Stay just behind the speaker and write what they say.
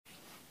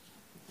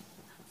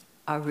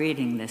Our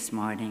reading this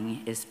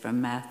morning is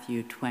from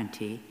Matthew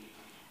 20,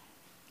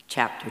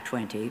 chapter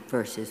 20,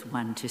 verses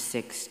 1 to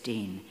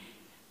 16,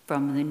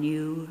 from the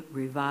New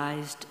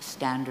Revised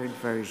Standard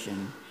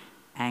Version,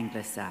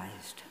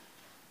 Anglicized.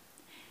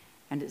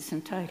 And it's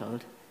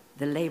entitled,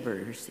 The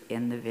Laborers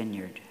in the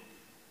Vineyard.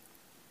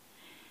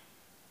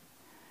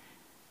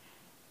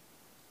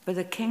 For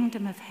the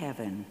kingdom of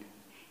heaven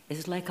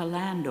is like a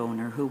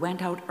landowner who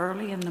went out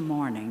early in the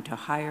morning to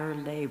hire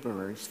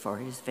laborers for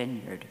his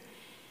vineyard.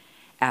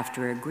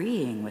 After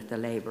agreeing with the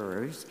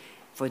laborers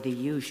for the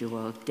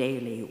usual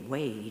daily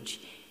wage,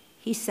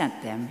 he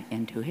sent them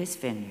into his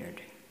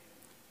vineyard.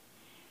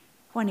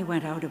 When he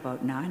went out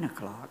about 9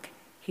 o'clock,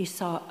 he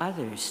saw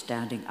others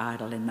standing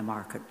idle in the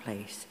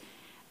marketplace,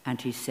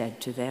 and he said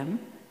to them,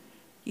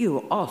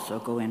 "You also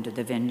go into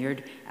the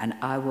vineyard, and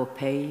I will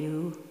pay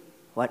you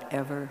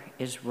whatever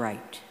is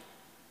right."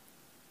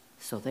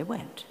 So they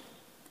went.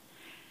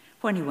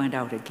 When he went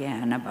out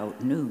again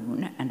about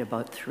noon and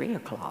about 3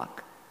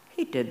 o'clock,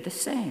 he did the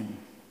same.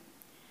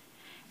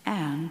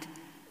 And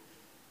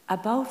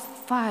about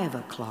 5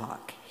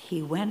 o'clock,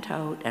 he went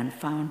out and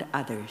found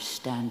others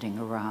standing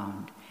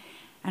around.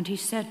 And he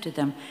said to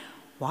them,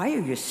 "Why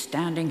are you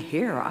standing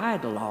here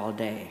idle all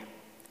day?"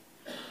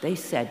 They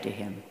said to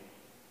him,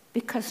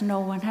 "Because no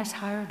one has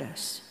hired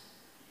us."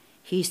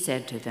 He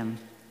said to them,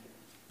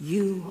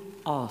 "You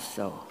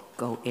also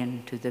go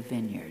into the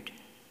vineyard."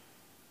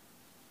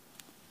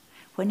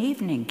 When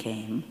evening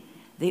came,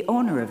 the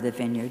owner of the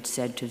vineyard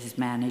said to his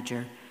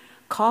manager,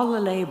 "Call the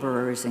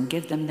laborers and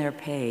give them their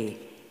pay,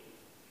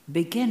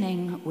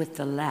 beginning with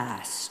the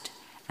last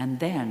and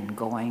then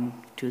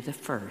going to the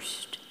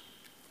first."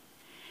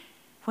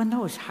 When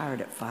those hired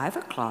at 5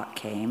 o'clock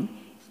came,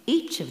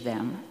 each of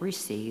them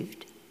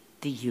received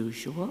the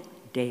usual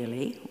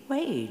daily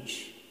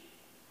wage.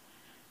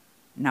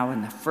 Now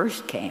when the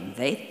first came,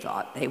 they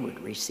thought they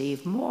would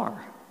receive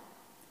more,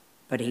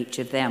 but each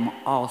of them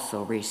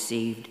also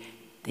received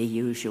the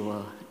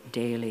usual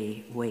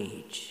daily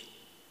wage.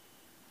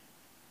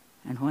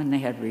 And when they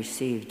had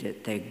received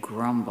it, they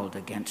grumbled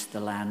against the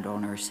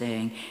landowner,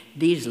 saying,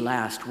 "These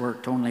last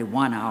worked only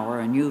 1 hour,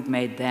 and you've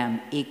made them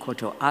equal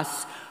to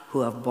us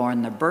who have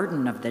borne the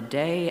burden of the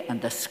day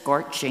and the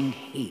scorching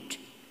heat."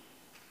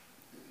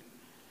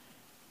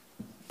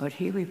 But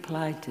he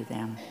replied to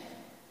them,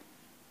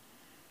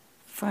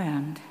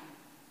 "Friend,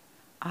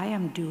 I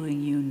am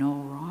doing you no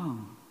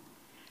wrong.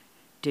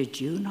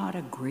 Did you not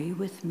agree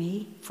with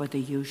me for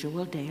the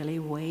usual daily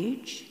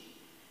wage?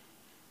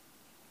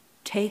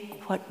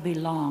 Take what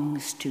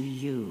belongs to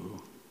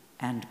you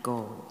and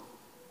go.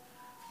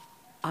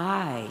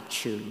 I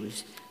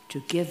choose to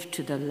give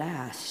to the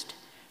last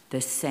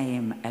the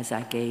same as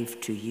I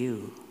gave to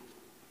you.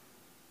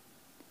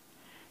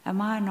 Am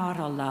I not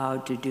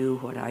allowed to do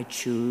what I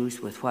choose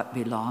with what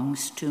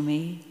belongs to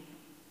me?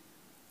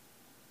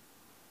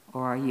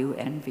 Or are you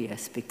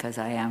envious because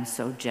I am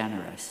so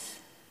generous?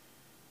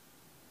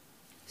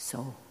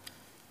 So,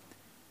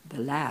 the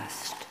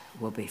last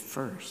will be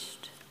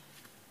first,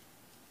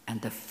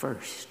 and the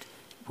first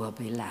will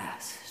be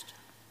last."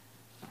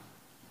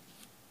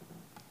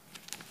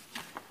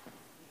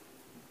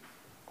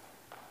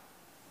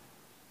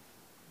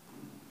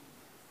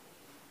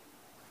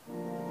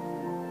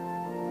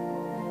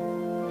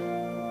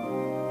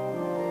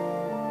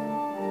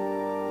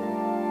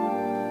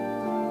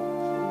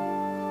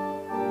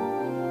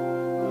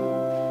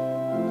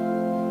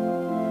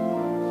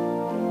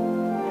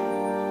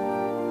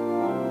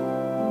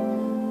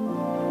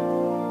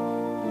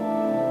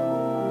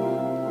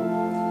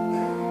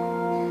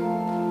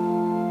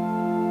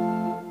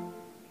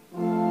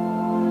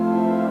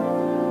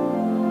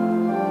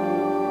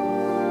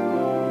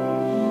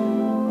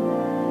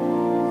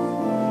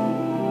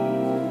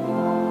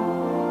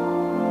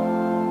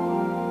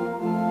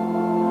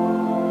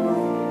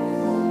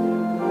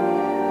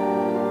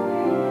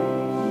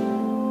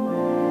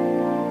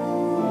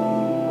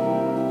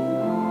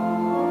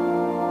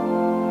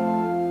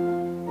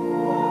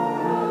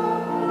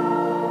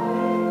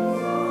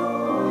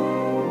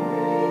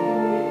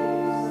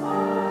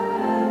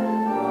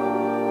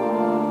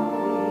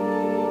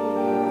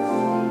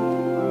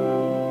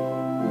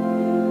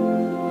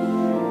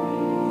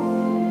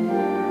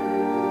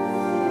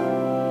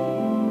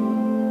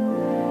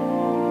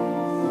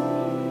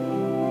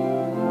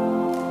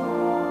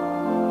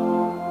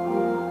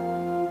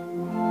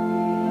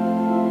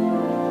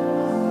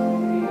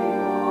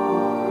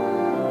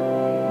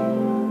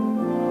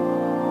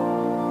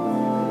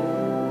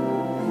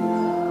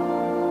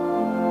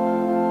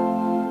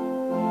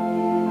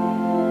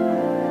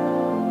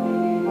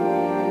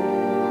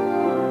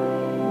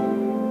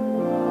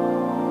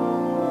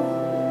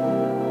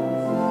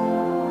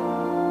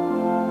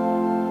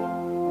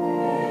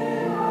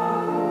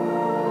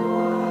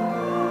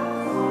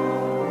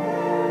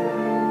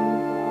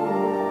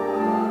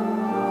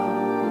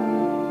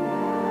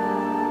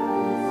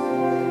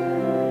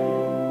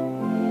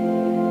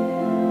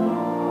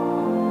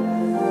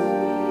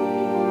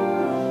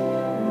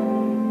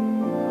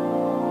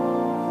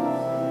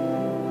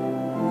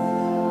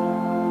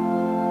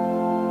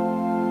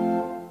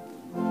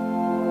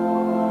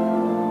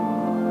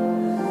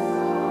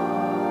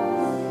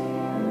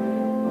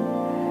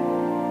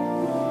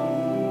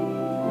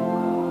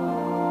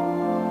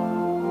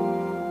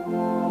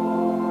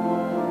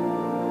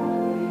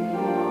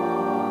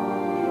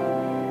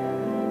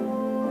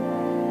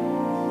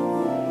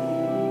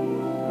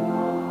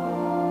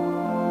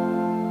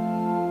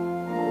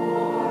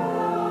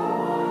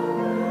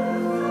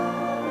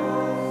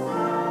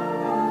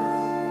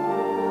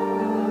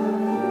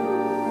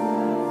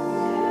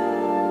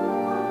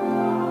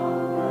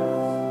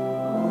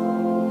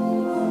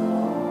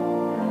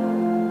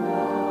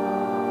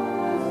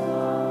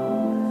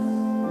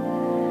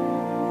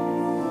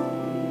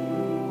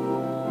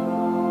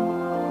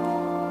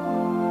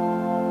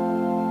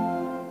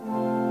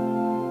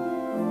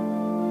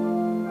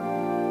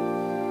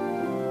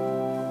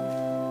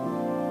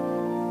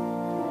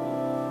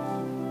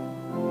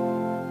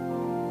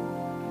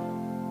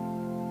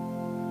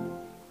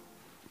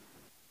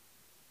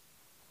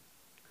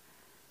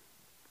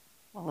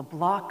 A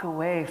block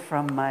away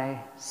from my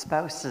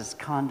spouse's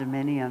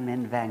condominium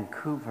in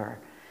Vancouver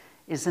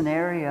is an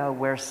area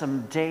where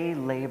some day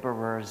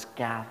laborers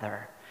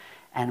gather.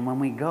 And when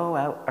we go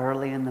out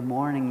early in the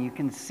morning, you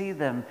can see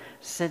them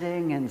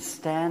sitting and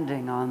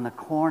standing on the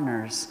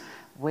corners,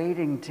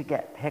 waiting to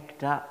get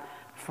picked up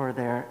for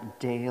their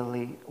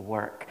daily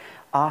work.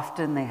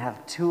 Often they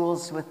have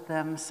tools with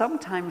them,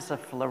 sometimes a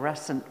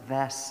fluorescent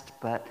vest,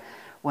 but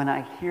when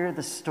I hear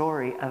the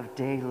story of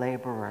day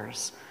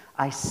laborers,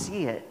 I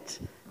see it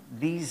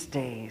these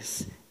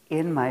days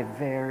in my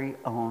very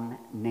own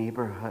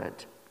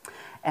neighborhood.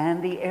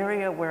 And the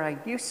area where I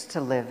used to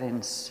live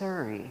in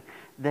Surrey,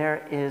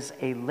 there is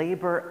a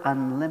Labor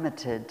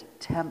Unlimited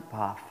temp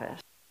office.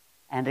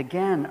 And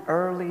again,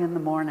 early in the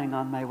morning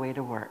on my way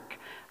to work,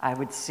 I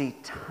would see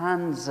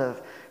tons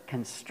of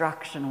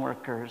construction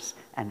workers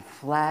and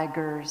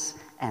flaggers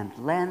and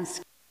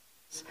landscapers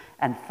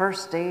and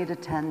first aid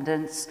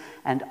attendants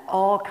and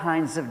all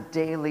kinds of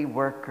daily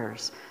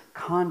workers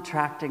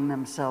contracting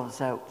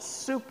themselves out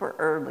super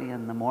early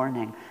in the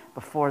morning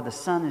before the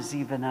sun is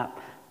even up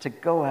to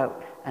go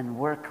out and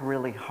work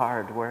really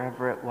hard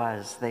wherever it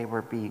was they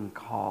were being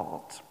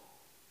called.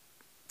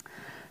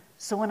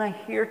 So when I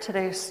hear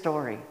today's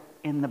story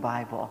in the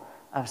Bible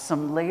of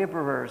some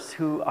laborers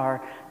who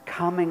are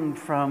coming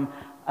from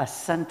a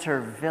center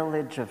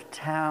village of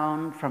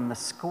town, from the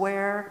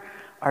square,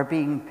 are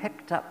being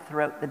picked up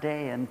throughout the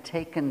day and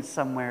taken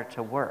somewhere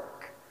to work,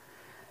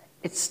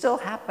 it's still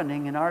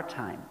happening in our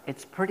time.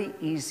 It's pretty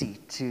easy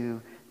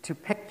to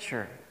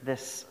picture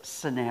this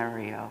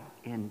scenario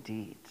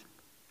indeed.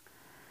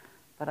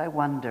 But I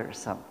wonder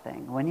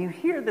something. When you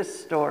hear this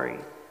story,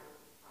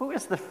 who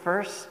is the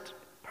first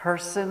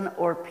person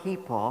or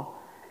people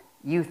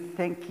you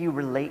think you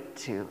relate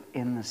to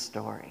in the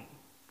story?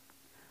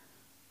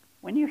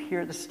 When you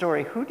hear the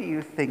story, who do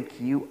you think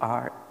you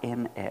are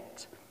in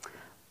it?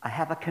 I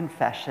have a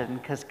confession,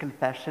 because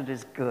confession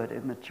is good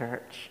in the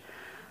church.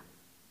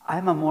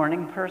 I'm a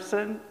morning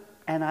person,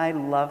 and I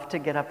love to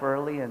get up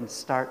early and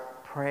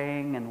start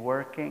praying and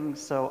working,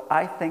 so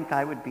I think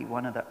I would be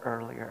one of the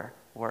earlier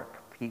work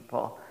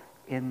people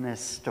in this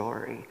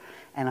story.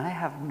 And I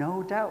have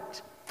no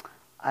doubt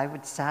I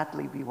would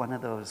sadly be one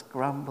of those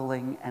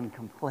grumbling and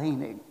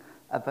complaining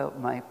about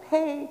my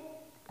pay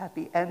at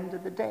the end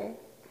of the day.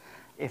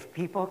 If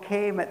people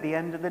came at the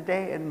end of the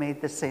day and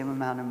made the same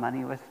amount of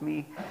money with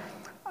me,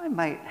 I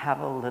might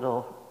have a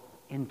little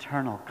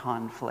internal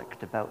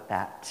conflict about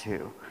that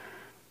too.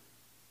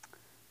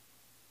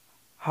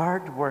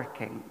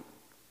 Hardworking,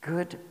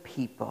 good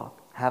people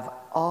have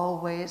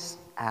always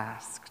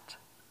asked,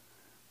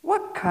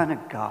 what kind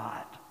of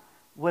God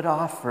would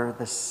offer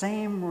the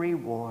same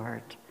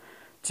reward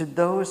to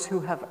those who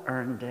have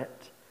earned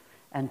it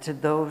and to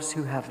those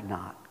who have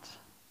not?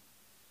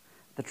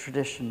 The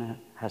tradition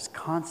has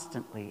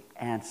constantly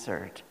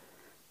answered,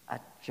 a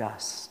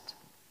just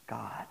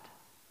God.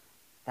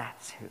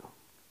 That's who.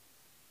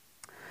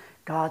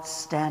 God's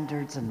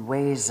standards and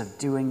ways of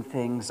doing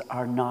things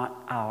are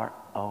not our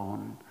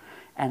own.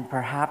 And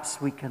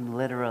perhaps we can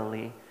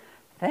literally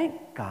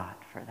thank God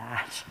for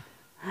that.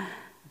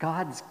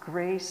 God's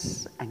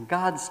grace and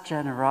God's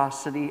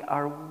generosity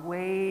are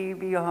way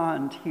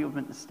beyond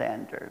human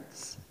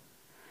standards.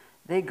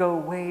 They go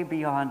way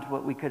beyond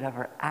what we could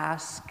ever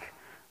ask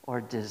or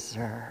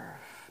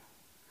deserve.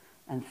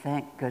 And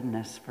thank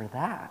goodness for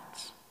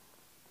that.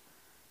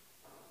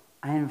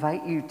 I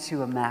invite you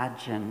to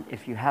imagine,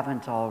 if you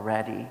haven't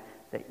already,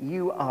 that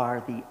you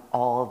are the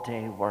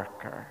all-day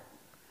worker.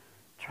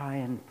 Try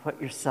and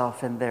put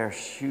yourself in their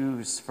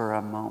shoes for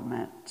a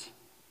moment.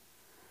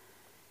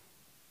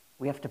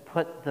 We have to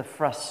put the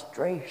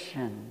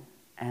frustration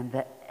and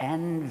the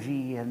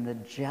envy and the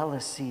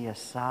jealousy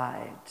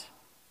aside.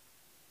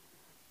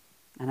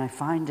 And I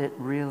find it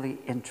really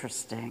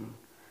interesting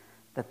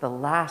that the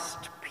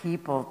last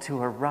people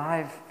to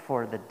arrive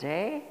for the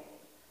day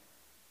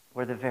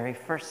were the very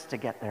first to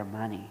get their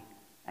money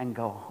and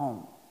go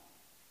home.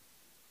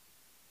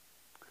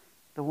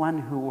 The one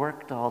who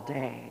worked all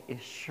day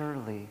is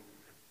surely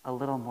a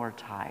little more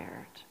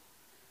tired.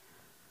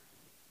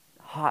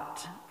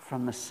 Hot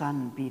from the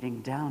sun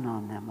beating down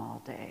on them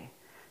all day.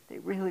 They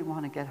really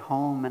want to get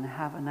home and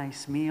have a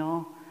nice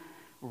meal,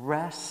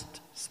 rest,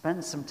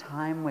 spend some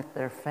time with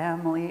their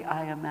family,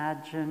 I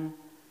imagine.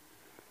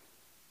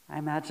 I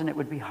imagine it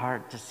would be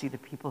hard to see the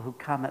people who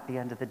come at the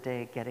end of the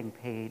day getting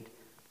paid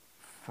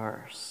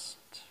first.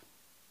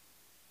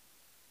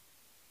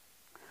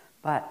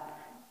 But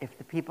if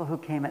the people who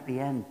came at the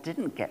end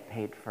didn't get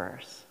paid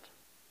first,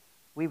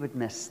 we would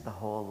miss the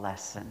whole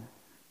lesson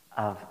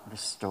of the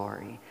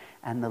story.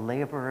 And the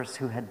laborers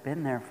who had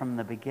been there from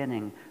the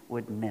beginning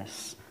would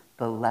miss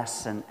the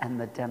lesson and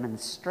the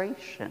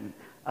demonstration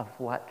of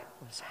what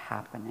was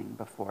happening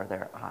before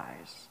their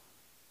eyes.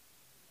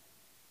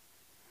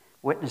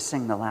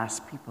 Witnessing the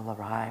last people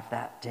arrive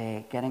that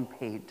day, getting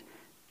paid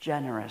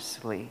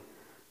generously,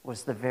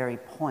 was the very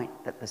point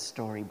that the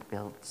story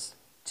builds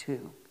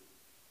to.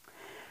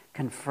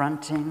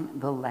 Confronting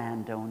the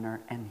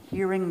landowner and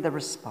hearing the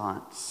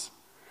response,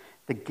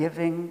 the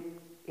giving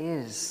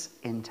is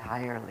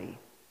entirely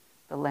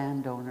the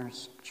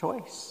landowner's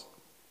choice.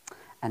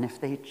 And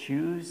if they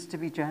choose to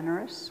be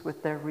generous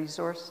with their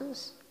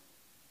resources,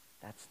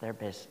 that's their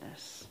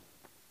business.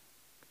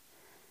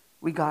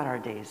 We got our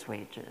day's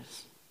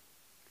wages.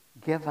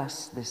 Give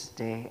us this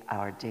day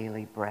our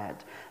daily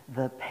bread.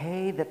 The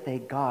pay that they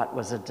got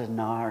was a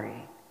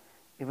denarii.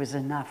 It was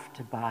enough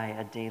to buy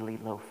a daily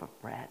loaf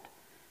of bread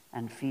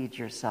and feed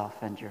yourself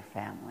and your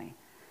family.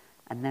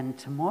 And then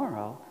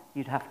tomorrow,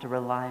 you'd have to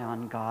rely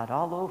on God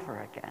all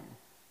over again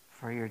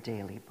for your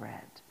daily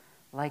bread,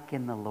 like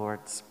in the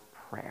Lord's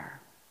Prayer.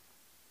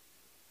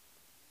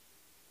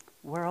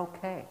 We're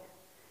okay.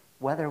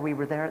 Whether we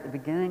were there at the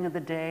beginning of the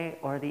day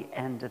or the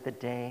end of the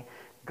day,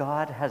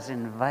 God has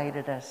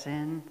invited us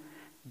in.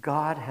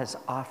 God has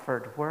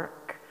offered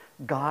work.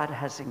 God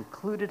has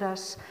included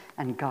us,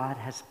 and God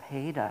has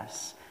paid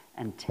us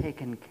and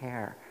taken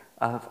care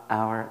of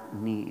our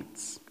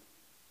needs.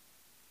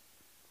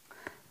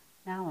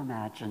 Now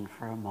imagine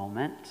for a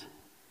moment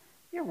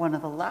you're one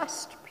of the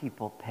last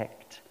people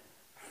picked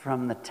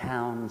from the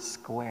town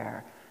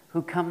square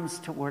who comes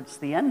towards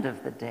the end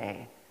of the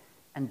day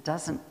and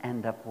doesn't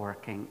end up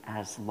working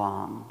as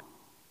long.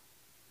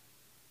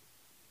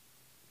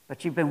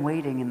 But you've been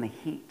waiting in the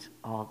heat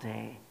all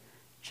day,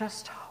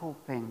 just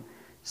hoping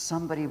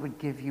somebody would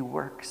give you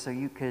work so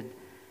you could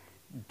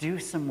do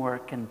some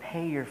work and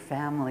pay your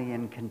family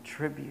and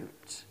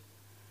contribute.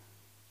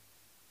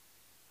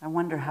 I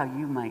wonder how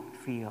you might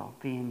feel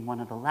being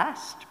one of the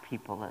last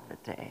people of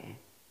the day.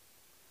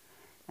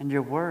 And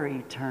your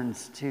worry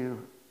turns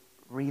to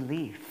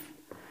relief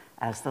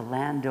as the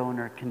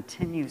landowner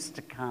continues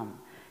to come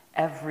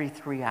every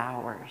 3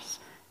 hours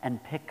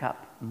and pick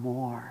up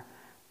more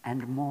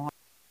and more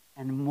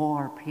and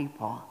more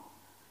people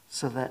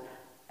so that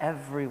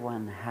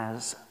everyone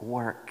has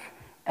work,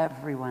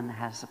 everyone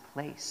has a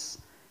place,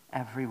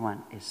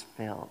 everyone is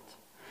filled.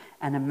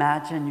 And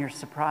imagine your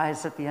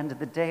surprise at the end of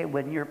the day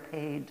when you're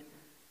paid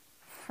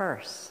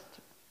first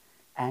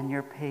and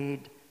you're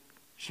paid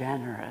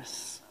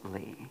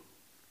generously.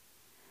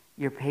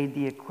 You're paid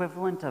the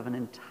equivalent of an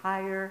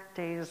entire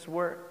day's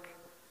work.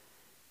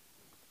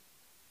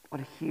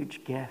 What a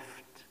huge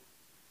gift.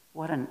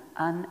 What an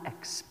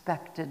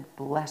unexpected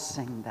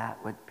blessing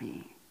that would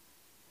be.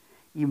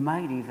 You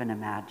might even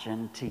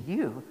imagine to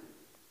you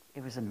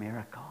it was a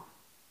miracle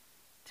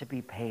to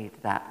be paid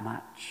that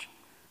much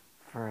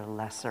for a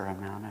lesser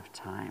amount of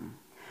time.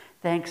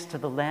 Thanks to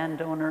the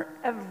landowner,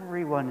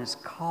 everyone is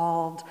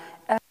called,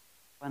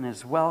 everyone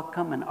is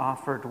welcome and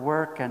offered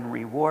work and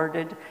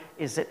rewarded.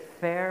 Is it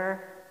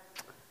fair?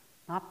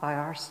 Not by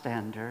our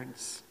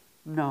standards,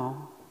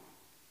 no,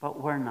 but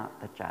we're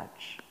not the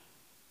judge,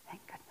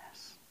 thank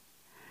goodness.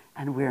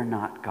 And we're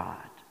not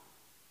God,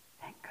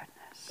 thank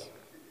goodness.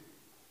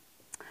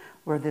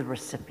 We're the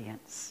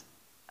recipients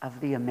of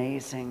the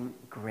amazing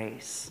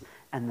grace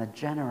and the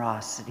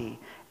generosity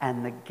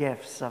and the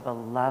gifts of a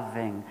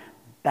loving,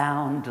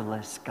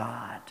 boundless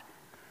God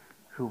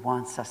who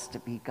wants us to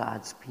be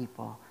God's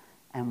people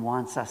and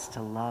wants us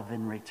to love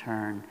in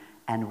return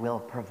and will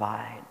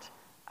provide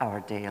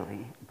our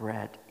daily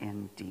bread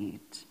indeed.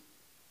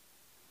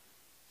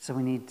 So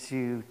we need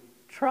to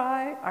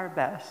try our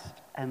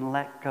best and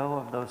let go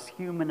of those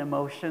human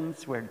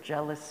emotions where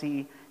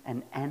jealousy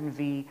and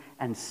envy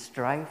and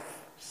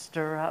strife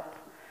stir up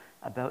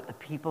about the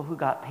people who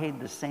got paid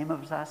the same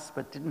as us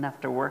but didn't have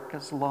to work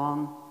as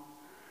long.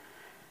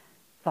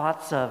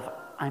 Thoughts of,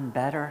 I'm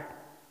better,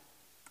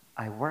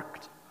 I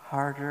worked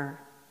harder,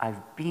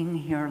 I've been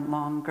here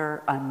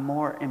longer, I'm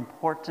more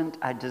important,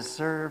 I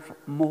deserve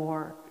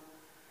more.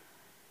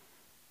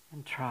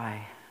 And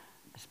try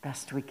as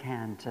best we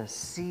can to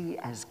see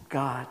as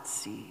God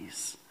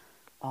sees.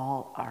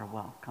 All are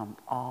welcome,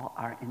 all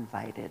are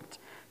invited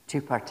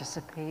to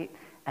participate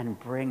and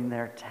bring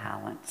their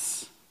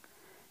talents.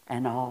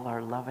 And all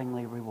are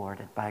lovingly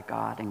rewarded by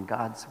God in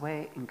God's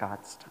way, in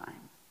God's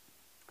time.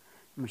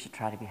 And we should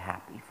try to be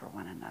happy for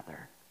one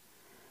another.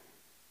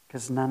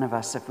 Because none of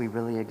us, if we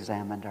really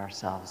examined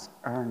ourselves,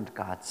 earned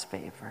God's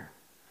favor.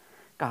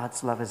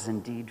 God's love is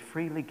indeed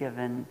freely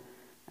given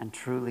and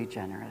truly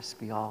generous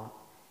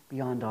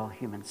beyond all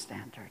human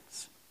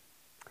standards.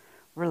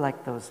 We're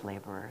like those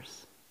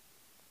laborers.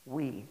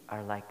 We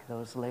are like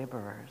those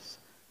laborers.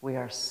 We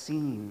are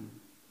seen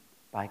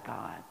by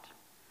God.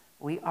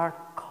 We are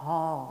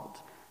called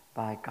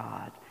by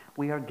God.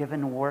 We are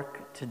given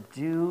work to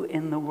do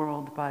in the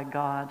world by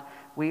God.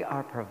 We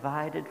are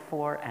provided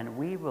for, and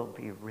we will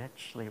be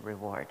richly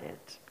rewarded.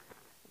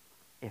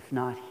 If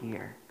not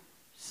here,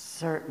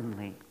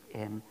 certainly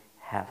in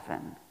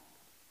heaven.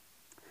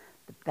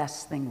 The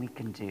best thing we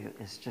can do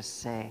is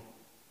just say,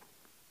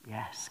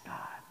 yes, God.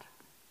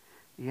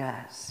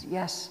 Yes,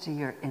 yes to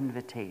your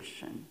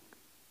invitation.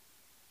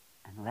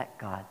 And let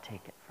God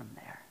take it from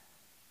there.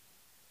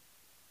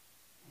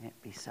 May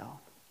it be so.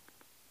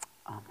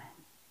 Amen.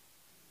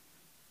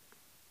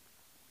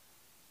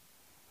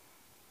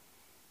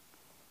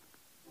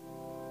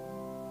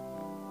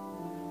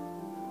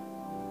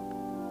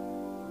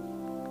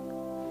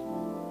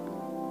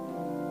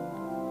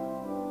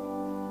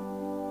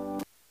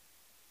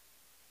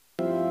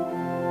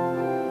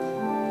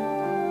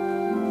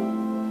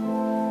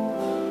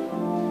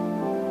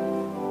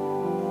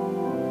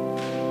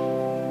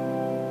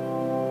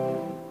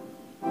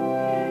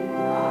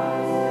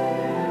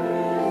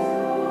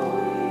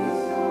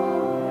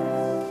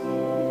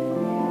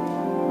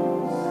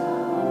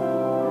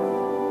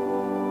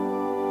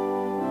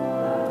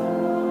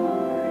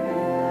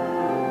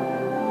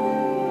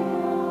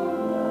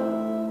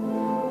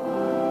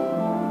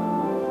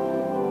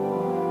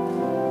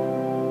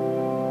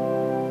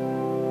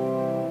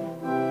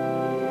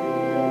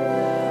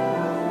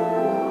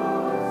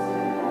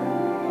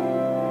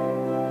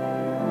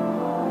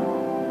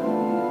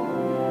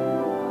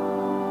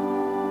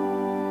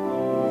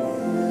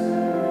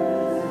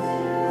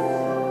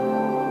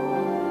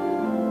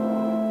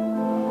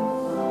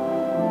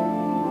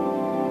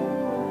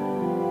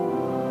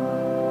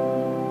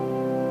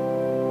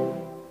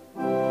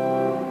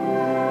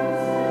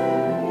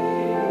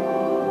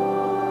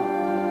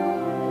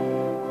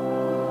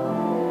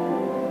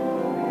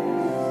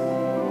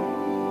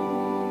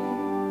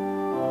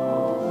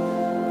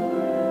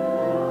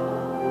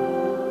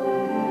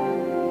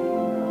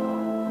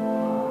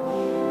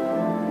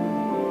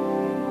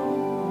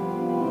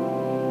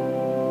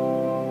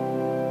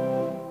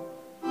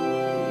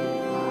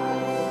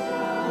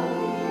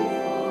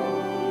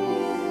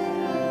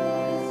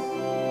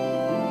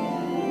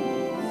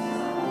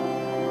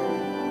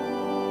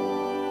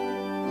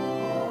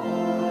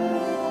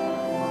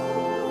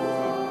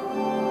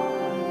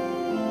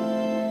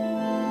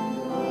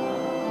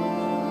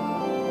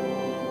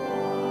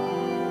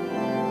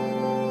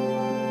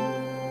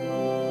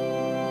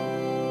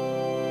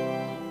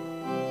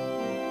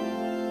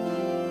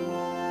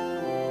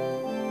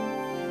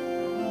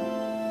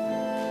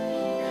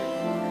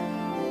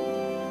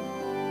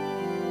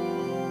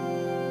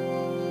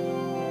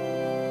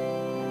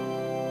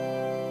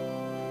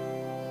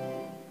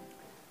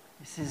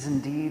 This is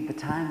indeed the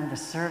time of the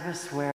service where